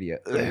 PS4, Stadia,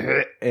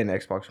 and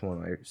Xbox One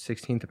on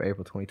 16th of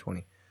April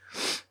 2020.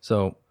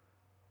 So,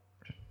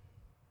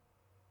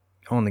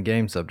 on the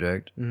game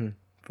subject.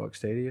 Fuck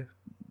Stadia?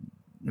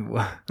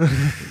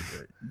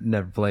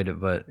 Never played it,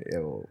 but yeah,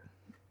 well,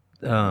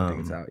 I don't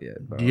think it's out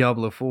yet. Bro.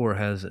 Diablo 4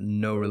 has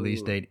no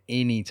release date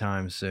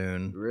anytime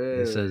soon.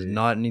 Really? It says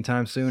not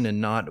anytime soon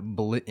and not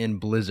in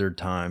Blizzard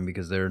time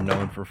because they're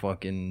known for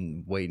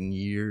fucking waiting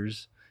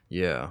years.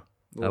 Yeah.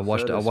 Well, I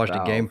watched a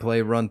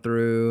gameplay run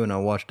through and I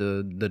watched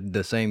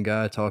the same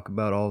guy talk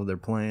about all of their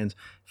plans.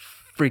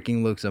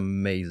 Freaking looks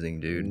amazing,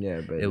 dude.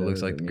 Yeah, but it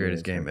looks like the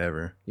greatest game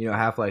ever. You know,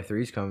 Half-Life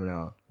 3 is coming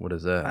out. What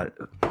is that?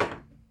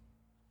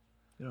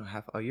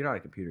 You're not a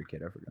computer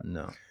kid. I forgot.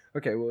 No.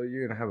 Okay, well,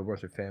 you're gonna have a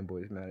bunch of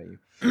fanboys mad at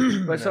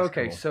you. But so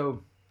okay, cool.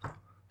 So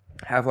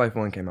Half-Life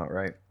 1 came out,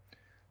 right?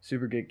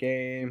 Super good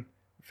game,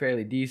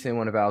 fairly decent.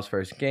 One of Valve's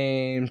first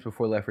games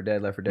before Left 4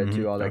 Dead, Left 4 Dead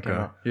 2, all that came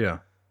out. Yeah.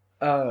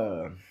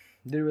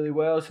 Did really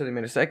well, so they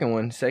made a second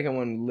one. Second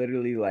one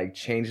literally like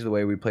changed the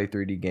way we play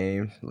 3D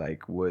games.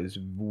 Like was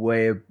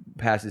way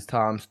past its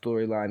time.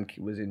 Storyline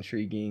was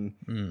intriguing.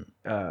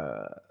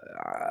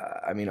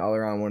 I mean, all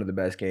around one of the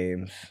best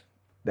games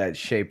that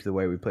shaped the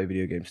way we play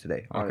video games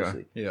today,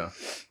 honestly. Okay. Yeah.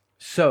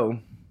 So,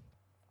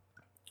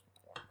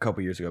 a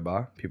couple years ago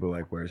by, people were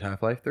like, where's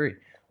Half-Life 3?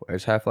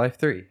 Where's Half-Life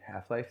 3?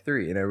 Half-Life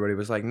 3. And everybody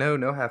was like,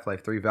 no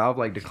Half-Life 3. Valve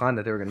like declined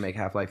that they were going to make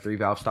Half-Life 3.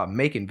 Valve stopped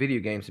making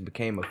video games and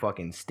became a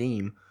fucking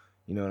Steam.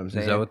 You know what I'm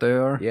saying? Is that what they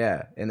are?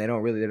 Yeah. And they're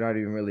not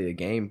even really a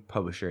game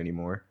publisher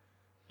anymore.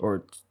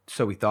 Or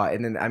so we thought.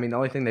 And then, I mean, the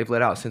only thing they've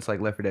let out since like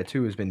Left 4 Dead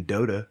 2 has been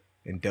Dota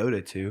and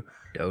Dota 2.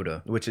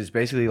 Dota. Which is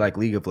basically like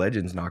League of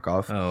Legends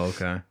knockoff. Oh,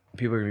 okay.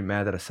 People are going to be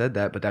mad that I said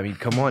that, but I mean,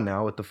 come on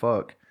now, what the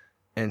fuck?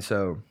 And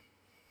so,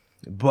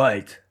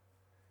 but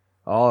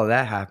all of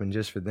that happened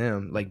just for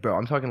them. Like, bro,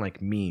 I'm talking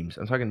like memes.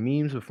 I'm talking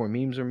memes before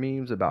memes are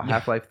memes about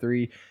Half-Life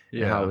 3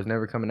 and how it was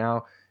never coming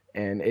out.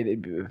 And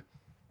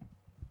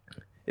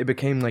it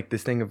became like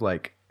this thing of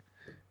like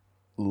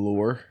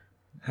lore.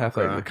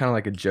 Half-Life, kind of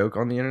like a joke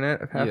on the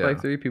internet of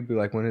Half-Life 3. People be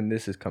like, when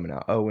this is coming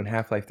out? Oh, when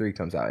Half-Life 3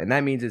 comes out. And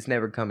that means it's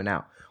never coming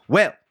out.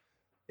 Well,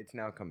 it's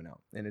now coming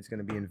out, and it's going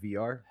to be in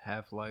VR.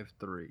 Half-Life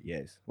 3.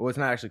 Yes. Well, it's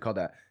not actually called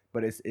that,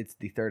 but it's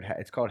the third.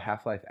 It's called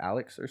Half-Life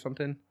Alyx or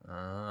something.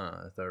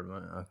 The third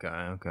one.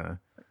 Okay.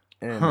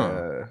 And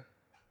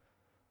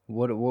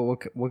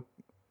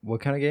what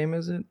kind of game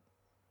is it?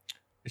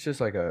 It's just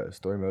like a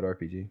story mode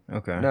RPG.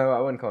 Okay. No, I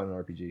wouldn't call it an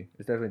RPG.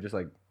 It's definitely just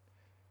like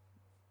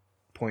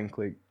point and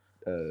click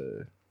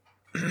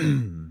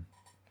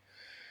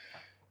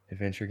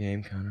adventure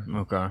game kind of.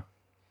 Okay.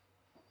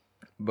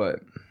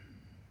 But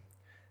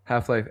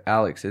Half-Life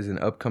Alyx is an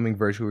upcoming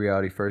virtual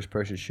reality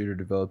first-person shooter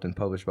developed and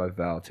published by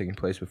Valve, taking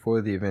place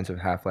before the events of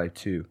Half-Life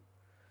 2.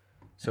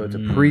 So it's a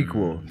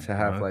prequel to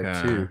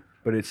Half-Life 2,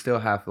 but it's still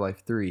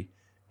Half-Life 3.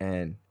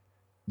 And,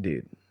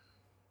 dude,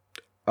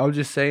 I was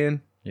just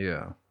saying,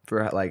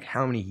 for like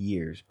how many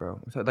years, bro?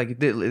 So, like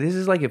this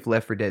is like if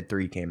Left 4 Dead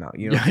 3 came out,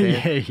 you know what I'm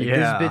saying? Like, this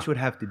bitch would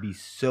have to be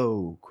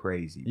so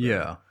crazy, bro.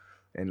 Yeah.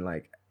 And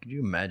like, could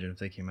you imagine if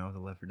they came out with a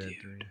Left 4 Dead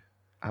 3?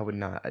 I would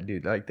not,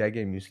 dude. Like that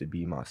game used to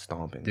be my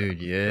stomping, dude.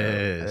 Bro.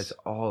 Yes, that's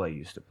all I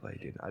used to play,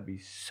 dude. I'd be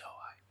so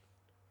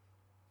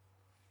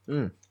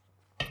hyped.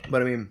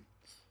 But I mean,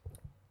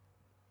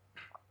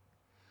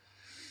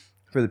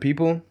 for the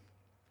people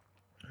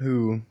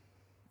who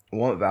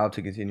want Valve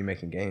to continue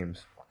making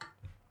games,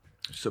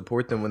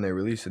 support them when they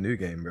release a new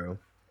game, bro.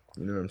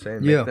 You know what I'm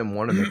saying? Make them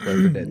want to make Left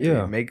 4 Dead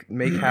 3.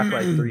 Make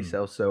Half-Life 3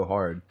 sell so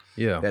hard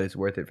that it's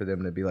worth it for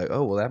them to be like,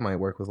 oh, well, that might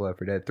work with Left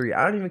 4 Dead 3.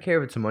 I don't even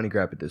care if it's a money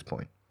grab at this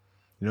point.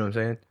 You know what I'm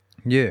saying?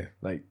 Yeah.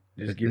 Like,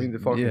 just give me the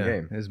fucking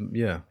game.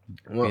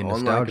 Well,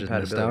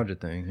 nostalgia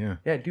thing,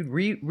 Yeah, dude,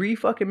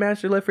 re-fucking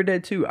master Left 4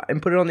 Dead 2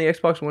 and put it on the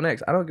Xbox One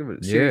X. I don't give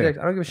a Series X.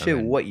 I don't give a shit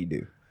what you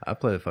do. I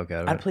play the fuck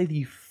out of it. I play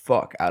the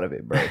fuck out of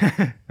it, bro.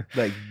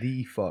 Like,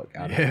 the fuck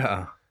out of it.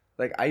 Yeah.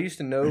 Like, I used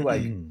to know,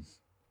 like,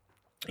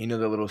 you know,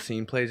 the little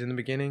scene plays in the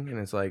beginning, and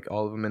it's like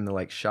all of them in the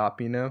like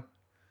shop, you know, and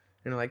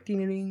they're like ding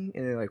ding ding,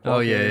 and they're like, oh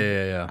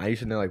yeah. I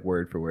used to know like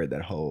word for word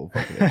that whole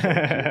fucking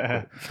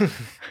intro.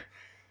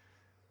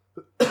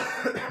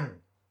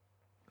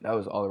 That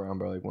was all around,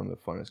 bro. Like one of the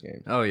funnest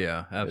games. Oh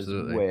yeah,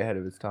 absolutely. It was way ahead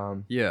of its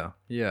time. Yeah.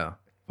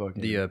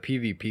 Fucking the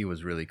PvP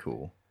was really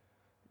cool.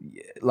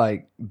 Yeah,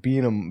 like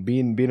being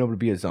able to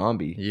be a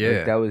zombie.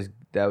 Yeah, like,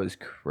 that was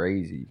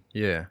crazy.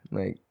 Yeah,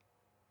 like,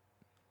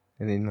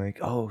 and then like,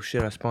 oh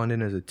shit, I spawned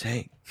in as a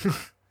tank.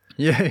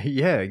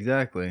 yeah,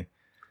 exactly.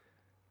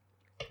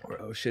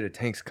 Or oh shit, a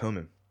tank's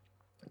coming.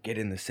 Get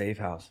in the safe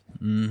house.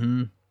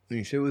 Mm-hmm. I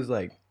mean,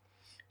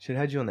 shit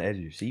had you on the edge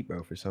of your seat,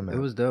 bro. For some reason,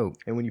 it was dope.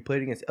 And when you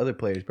played against other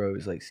players, bro, it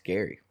was like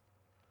scary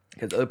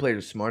because other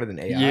players are smarter than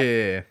AI.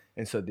 Yeah,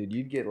 and so dude,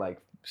 you'd get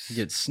like. You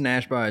get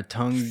snatched by a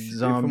tongue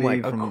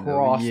zombie from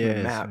across the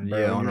yes, map, bro.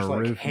 Yeah, on a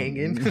roof,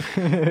 hanging.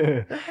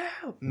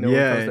 No one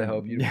comes to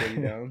help you to put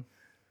you down.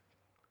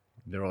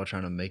 They're all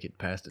trying to make it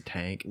past the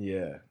tank.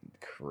 Yeah,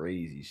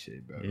 crazy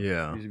shit, bro.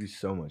 Yeah, it used to be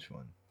so much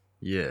fun.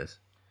 Yes.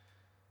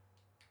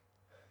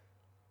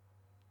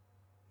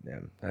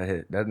 Damn,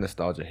 that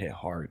nostalgia hit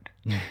hard,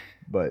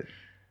 but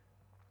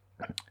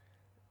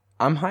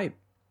I'm hyped.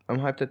 I'm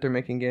hyped that they're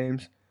making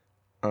games.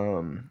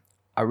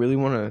 I really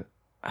want to.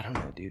 I don't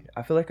know, dude.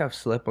 I feel like I've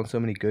slept on so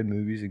many good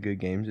movies and good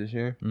games this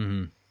year.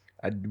 Mm-hmm.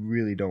 I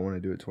really don't want to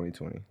do it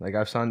 2020. Like,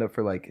 I've signed up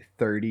for, like,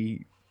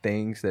 30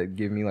 things that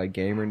give me, like,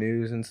 gamer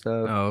news and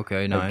stuff. Oh,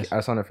 okay, nice. Like, I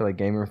signed up for, like,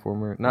 Gamer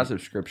Informer. Not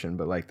subscription,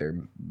 but, like, their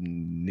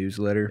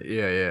newsletter.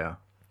 Yeah.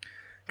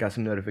 Got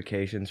some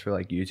notifications for,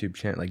 like, YouTube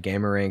channel, like,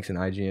 Gamer Ranks and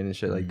IGN and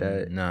shit like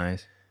that.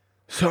 Nice.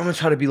 So I'm going to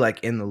try to be,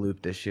 like, in the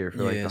loop this year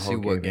for, like, the whole see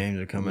what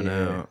games are coming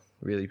out.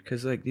 Really,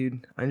 because, like,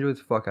 dude, I enjoy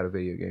the fuck out of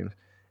video games.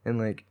 And,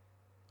 like...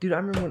 Dude, I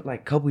remember when,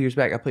 like, a couple years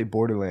back, I played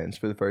Borderlands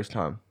for the first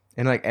time.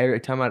 And, like, every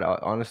time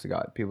honest to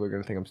God, people are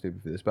going to think I'm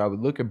stupid for this, but I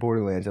would look at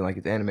Borderlands and, like,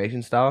 its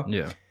animation style.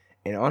 Yeah.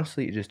 And,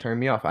 honestly, it just turned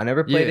me off. I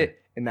never played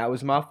it, and that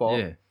was my fault.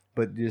 Yeah.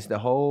 But just the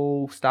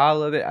whole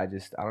style of it, I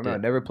don't know. I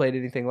never played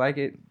anything like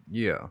it.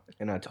 Yeah.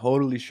 And I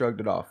totally shrugged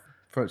it off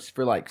for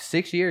like,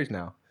 6 years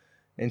now.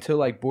 Until,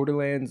 like,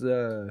 Borderlands,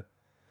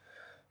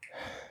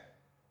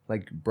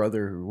 like,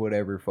 Brother or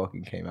whatever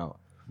fucking came out.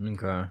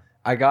 Okay.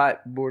 I got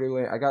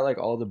like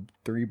all the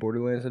 3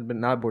 Borderlands, but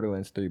not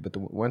Borderlands 3, but the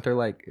ones they're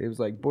like, it was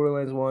like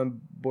Borderlands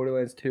 1,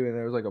 Borderlands 2, and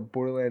there was like a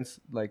Borderlands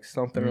like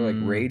something or like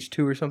Rage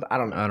 2 or something. I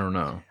don't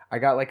know. I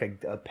got like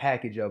a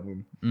package of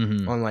them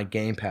on like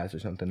Game Pass or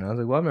something. And I was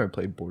like, well, I've never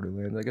played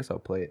Borderlands. I guess I'll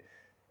play it.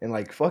 And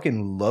like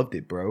fucking loved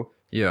it, bro.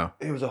 Yeah.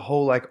 It was a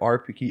whole like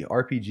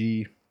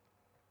RPG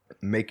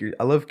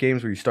I love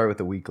games where you start with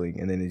a weakling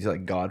and then it's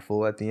like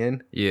godful at the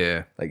end.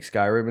 Yeah. Like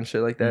Skyrim and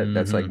shit like that. Mm-hmm.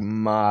 That's like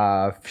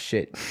my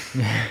shit.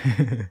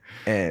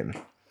 And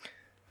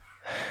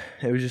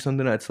it was just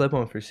something I'd slept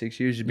on for 6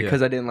 years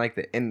because I didn't like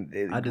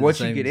once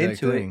you get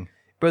into it,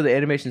 bro, the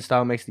animation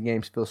style makes the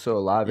games feel so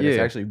alive and it's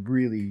actually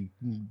really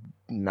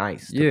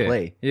nice to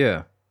play.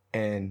 Yeah.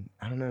 And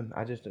I don't know,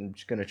 I'm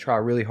just gonna try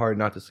really hard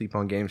not to sleep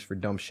on games for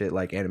dumb shit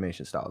like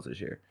animation styles this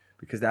year.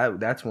 Because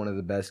that's one of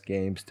the best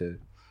games to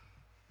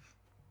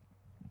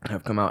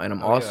have come out, and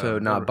I'm also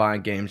not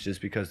buying games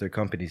just because their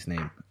company's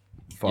name,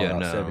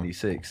 Fallout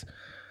 76.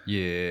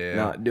 Yeah,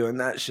 not doing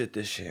that shit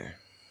this year.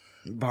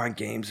 Buying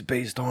games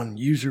based on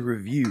user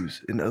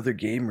reviews and other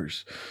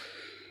gamers,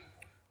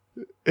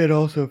 and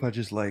also if I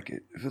just like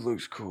it, if it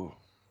looks cool.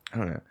 I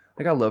don't know.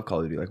 Like I love Call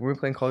of Duty. Like we were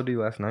playing Call of Duty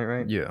last night,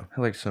 right? Yeah, I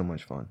had like so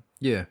much fun.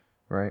 Yeah,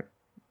 right.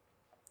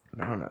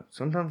 I don't know.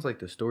 Sometimes like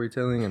the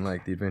storytelling and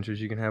like the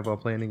adventures you can have while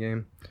playing a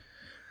game.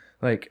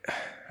 Like,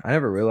 I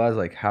never realized,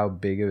 like, how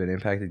big of an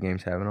impact the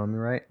game's having on me,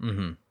 right?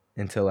 Mm-hmm.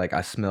 Until, like,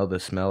 I smelled the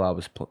smell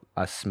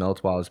I smelled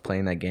while I was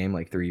playing that game,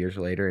 like, 3 years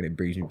later, and it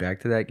brings me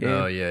back to that game.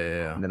 Oh,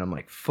 yeah. And then I'm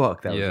like,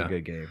 fuck, that was a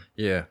good game.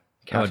 Yeah.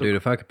 Oh, dude,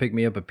 if I could pick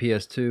me up a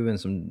PS2 and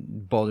some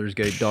Baldur's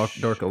Gate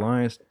Dark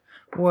Alliance,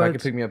 what? If I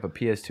could pick me up a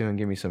PS2 and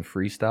give me some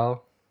Freestyle,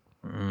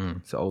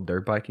 it's an old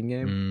dirt biking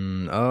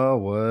game. Oh,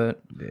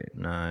 what? Dude.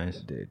 Nice.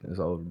 Dude, it's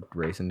an old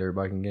racing dirt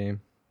biking game.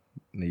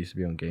 And they used to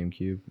be on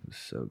GameCube. It was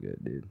so good,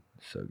 dude.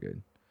 So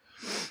good.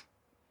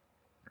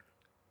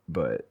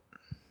 But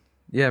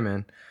yeah,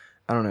 man,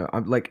 I don't know.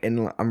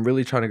 I'm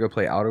really trying to go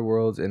play Outer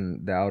Worlds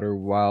and the Outer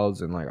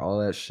Wilds and like all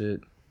that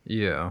shit.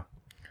 Yeah.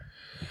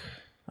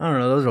 I don't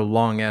know. Those are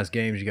long ass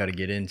games you got to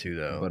get into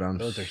though. But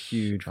those are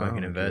huge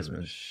fucking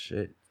investments.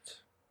 Shit.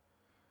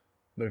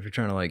 But if you're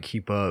trying to like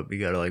keep up, you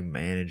got to like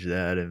manage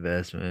that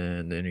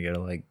investment. Then you got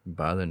to like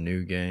buy the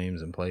new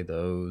games and play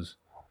those.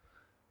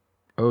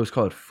 Oh, it's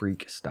called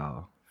Freak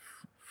Style.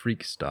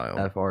 Freak Style.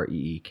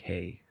 FREEK.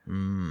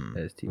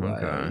 STY.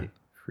 Okay.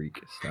 Freak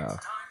Style.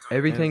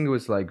 Everything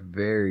was like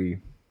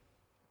very,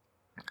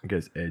 I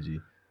guess,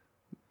 edgy.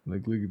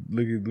 Like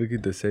look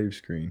at the save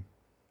screen.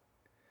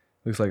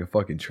 Looks like a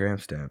fucking tramp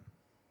stamp.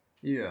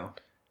 Yeah.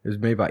 It was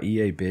made by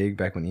EA Big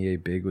back when EA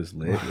Big was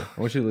lit. I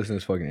want you to listen to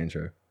this fucking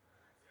intro.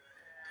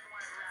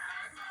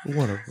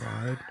 What a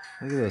ride.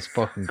 Look at those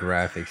fucking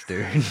graphics,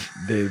 dude.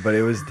 Dude, but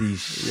it was the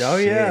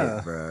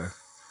shit, bro.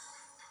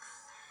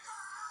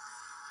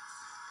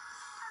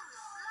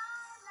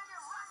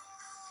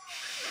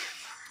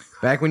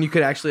 Back when you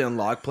could actually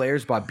unlock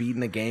players by beating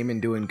the game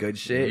and doing good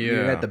shit. Yeah. You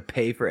didn't have to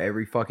pay for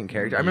every fucking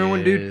character. I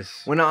remember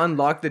when I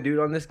unlocked the dude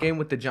on this game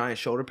with the giant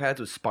shoulder pads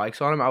with spikes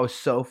on him, I was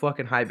so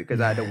fucking hyped because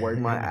I had to work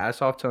my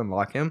ass off to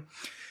unlock him.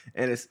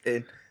 And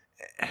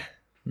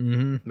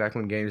back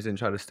when games didn't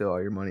try to steal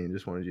all your money and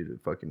just wanted you to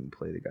fucking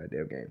play the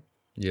goddamn game.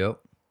 Yep.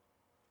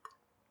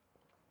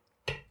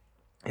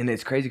 And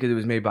it's crazy because it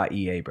was made by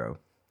EA, bro.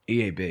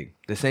 EA big.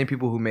 The same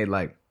people who made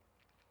like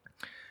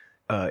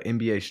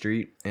NBA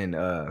Street and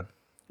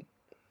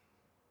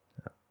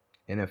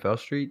NFL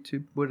Street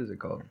too. What is it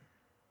called?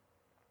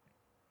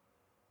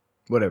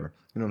 Whatever.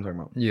 You know what I'm talking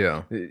about?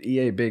 Yeah.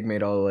 EA Big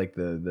made all like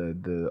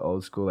the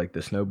old school like the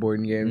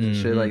snowboarding games and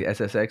shit, like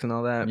SSX and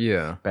all that.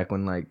 Yeah. Back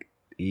when like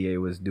EA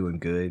was doing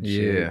good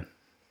shit.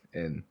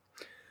 Yeah. And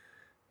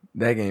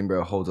that game,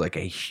 bro, holds like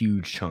a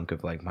huge chunk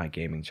of like my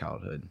gaming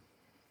childhood.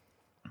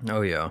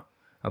 Oh yeah.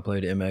 I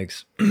played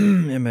MX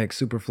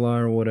MX Superfly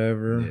or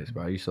whatever. Yes,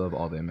 bro. I used to love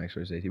all the MX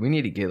versus AT. We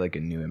need to get like a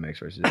new MX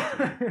versus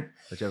AT.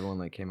 Whichever one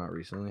like came out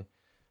recently.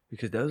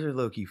 Because those are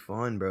low-key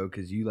fun, bro.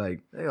 Because you, like...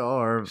 They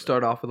are.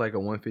 Start off with, like, a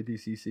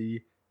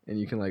 150cc. And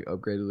you can, like,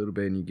 upgrade a little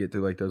bit. And you get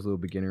through, like, those little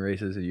beginner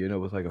races. And you end up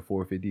with, like, a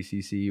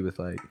 450cc with,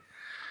 like...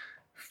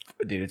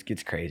 Dude, it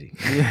gets crazy.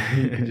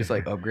 You can just,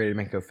 like, upgrade it,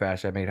 make it go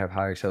faster, make it have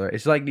higher acceleration.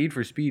 It's like Need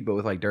for Speed, but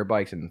with, like, dirt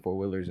bikes and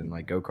four-wheelers and,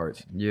 like,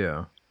 go-karts.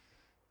 Yeah.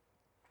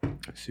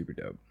 It's super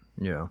dope.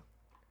 Yeah.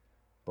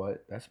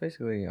 But that's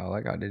basically all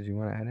I got. Did you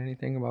want to add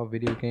anything about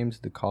video games,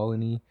 the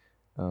colony?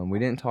 We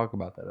didn't talk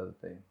about that other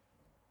thing.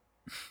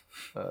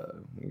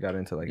 We got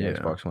into like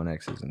Xbox One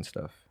X's and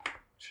stuff,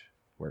 which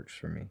works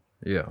for me.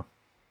 Yeah.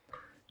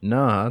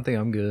 No, I think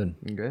I'm good.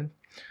 You good?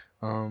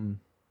 Yeah,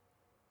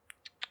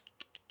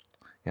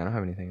 I don't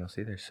have anything else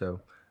either. So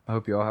I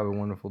hope you all have a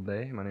wonderful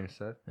day. My name is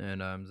Seth.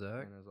 And I'm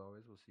Zach. And as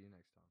always, we'll see you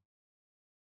next time.